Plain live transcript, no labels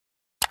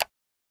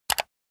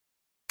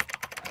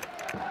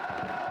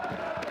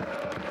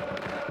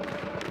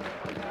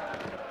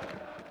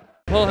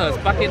Paul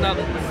Hurst, back in that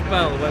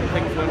spell when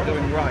things weren't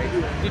going right,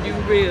 did you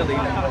really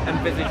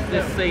envisage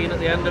this scene at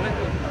the end of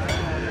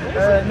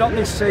it? Not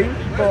this scene,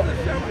 but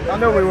I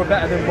know we were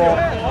better than what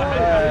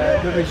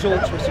the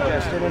results were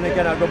suggesting. And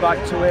again, I go back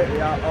to it,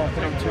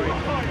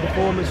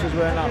 performances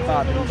weren't that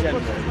bad in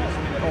general.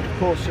 Of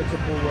course, a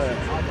couple were.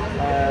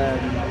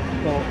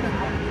 But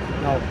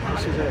no,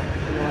 this is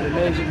an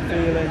amazing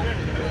feeling.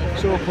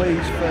 So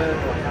pleased for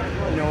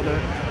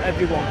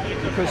everyone,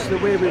 because the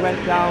way we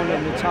went down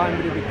and the time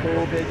we did with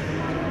COVID,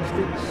 it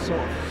didn't sort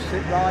of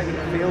sit right, it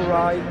didn't feel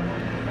right,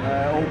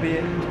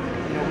 albeit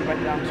we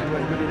went down to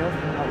weren't good enough.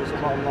 That was the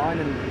bottom line,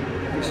 and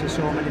obviously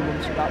so many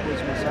months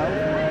backwards myself.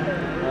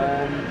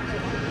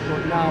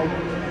 But now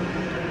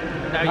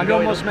you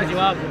almost make you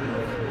up.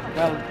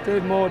 Well,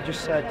 Dave Moore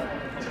just said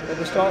at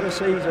the start of the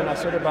season, I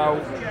said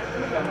about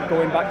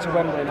going back to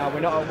Wembley. Now we're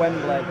not at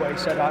Wembley, but he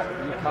said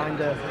you kind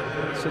of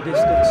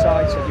sadistic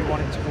side said you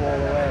wanted to go all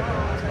the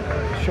way.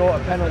 Short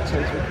of penalties,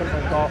 we couldn't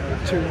have got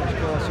too much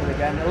closer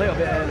again. A little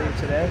bit earlier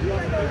today,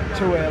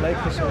 too early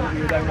because we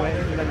were then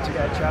waiting for them to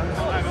get a chance.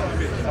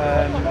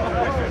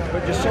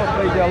 But just so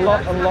pleased, a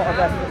lot of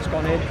effort's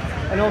gone in,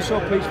 and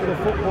also pleased for the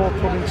football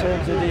club in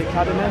terms of the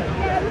academy.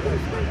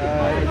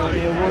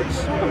 Neil Woods,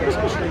 it's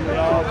extremely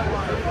hard,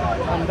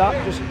 and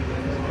that just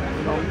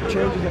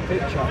changes the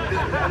picture.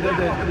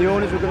 And the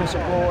owners were going to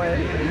support it.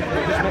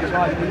 It just makes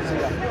life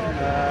easier.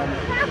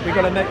 We've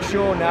got to make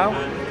sure now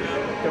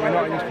that we're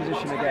not in this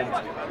position again.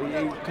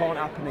 It can't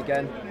happen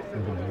again.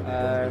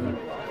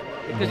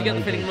 Because you get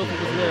the feeling nothing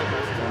was learned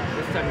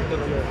this time you've got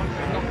to learn.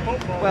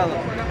 Well,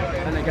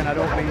 and again, I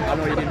know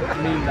you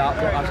didn't mean that,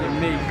 but as in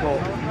me,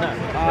 but no,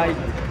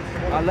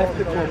 I left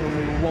the club and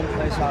we were one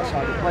place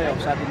outside the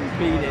playoffs. I didn't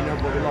beat it,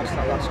 but we lost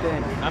that last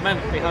game. I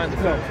meant behind the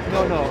field.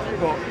 No,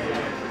 but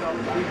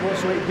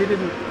so it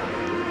didn't.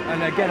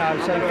 And again, I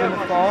was saying from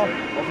afar,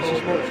 obviously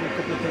spoke to a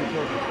couple of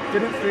people,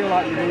 didn't feel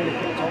like we really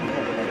kicked on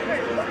properly.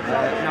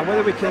 Now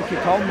whether we can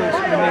kick on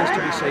remains to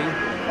be seen.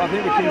 I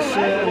think we can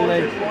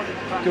certainly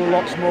do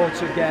lots more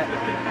to get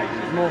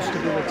more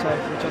stability,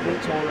 which I think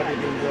has already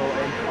been brought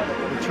in.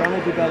 We're trying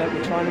to develop,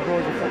 we're trying to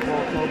grow as a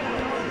football club.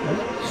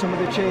 Some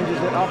of the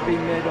changes that have been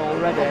made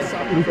already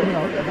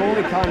have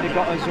only kind of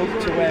got us up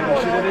to where we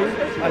should have been,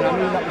 and I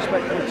mean that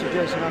respectfully to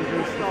Jason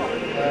Andrews,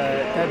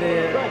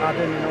 Eddie,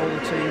 Adam and all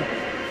the team.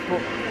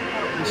 But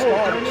we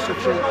started at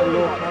such a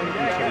low point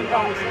in trade.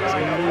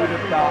 We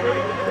needed that,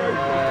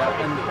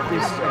 and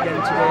this again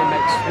today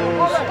makes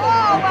those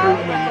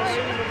improvements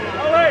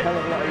a hell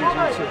of a lot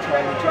easier to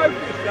try and achieve.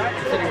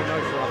 Considering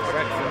emotional after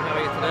Wrexham, how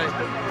are you today?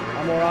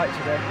 I'm alright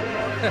today.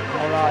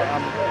 I'm alright.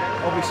 I'm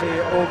obviously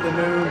over the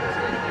moon,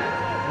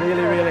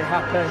 really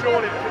happy.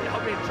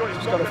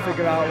 Just got to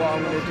figure out what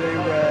I'm going to do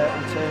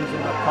in terms of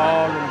my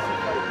car and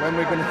when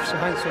we're going to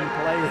sign some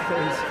players.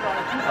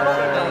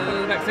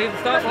 Next season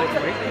starts next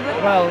week.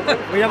 Well,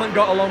 we haven't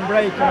got a long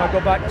break, and I'll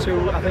go back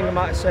to, I think I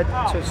might have said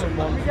to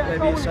someone,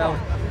 maybe yourself,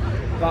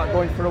 about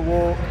going for a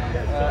walk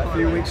a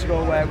few weeks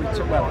ago where we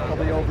took, well,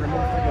 probably over a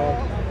month ago,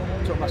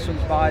 took my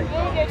son's bike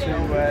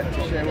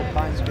to share what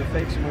pints we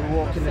fixed, and we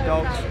were walking the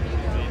dogs.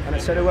 And I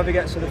said, whoever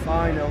gets to the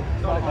final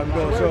and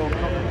goes home,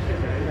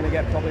 we're going to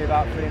get probably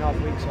about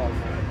 3.5 weeks off.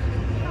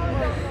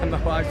 And my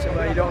wife said,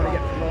 well, you don't want to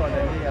get promoted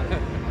then, do you?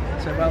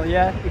 I said, well,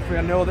 yeah, if we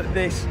know that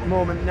this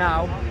moment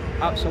now,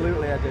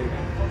 absolutely I do.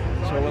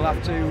 So we'll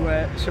have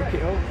to suck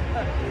it up.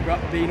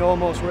 We've been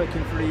almost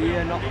working for a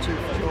year, not too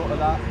short of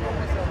that.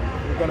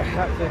 We've got to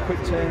have the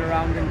quick turn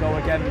around and go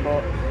again,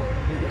 but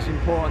I think it's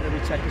important that we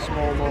take a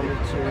small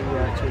moment to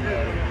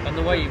And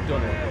the way you've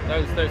done it,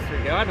 those 3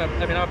 games, I've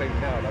been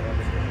proud of it.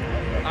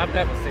 I've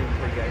never seen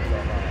 3 games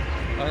like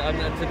that.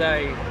 And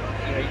today,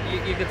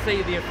 you could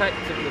see the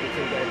effects of the 2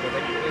 games. I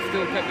think it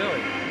still kept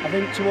going. I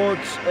think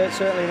towards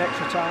certainly in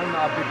extra time,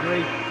 I'd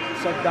agree.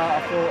 Said that,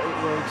 I thought it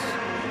was.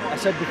 I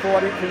said before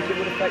I didn't think it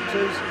would affect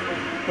us,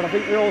 but I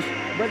think we all,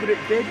 whether it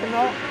did or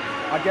not,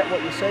 I get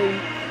what you're saying.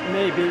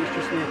 Maybe it's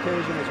just the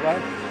occasion as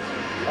well.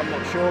 I'm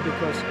not sure,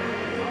 because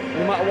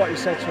no matter what you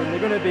said to them,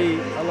 there's going to be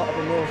a lot of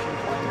emotion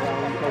flying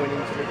around going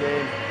into the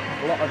game,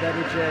 a lot of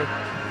energy.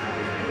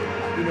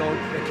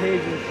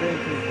 Occasions train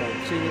people,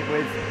 seeing it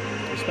with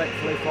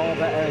respectfully far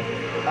better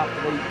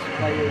athletes,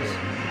 players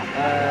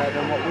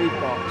than what we've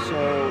got.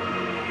 So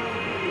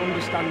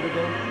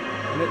understandable.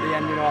 And at the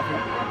end, I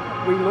think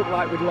we look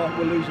like we're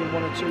losing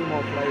 1 or 2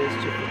 more players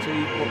to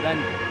fatigue, but then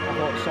I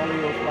thought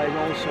Solio's playing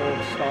also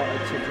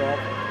started to drop.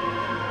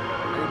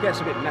 And it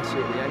gets a bit messy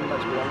at the end,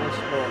 let's be honest,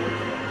 but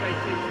I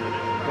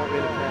don't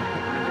really care.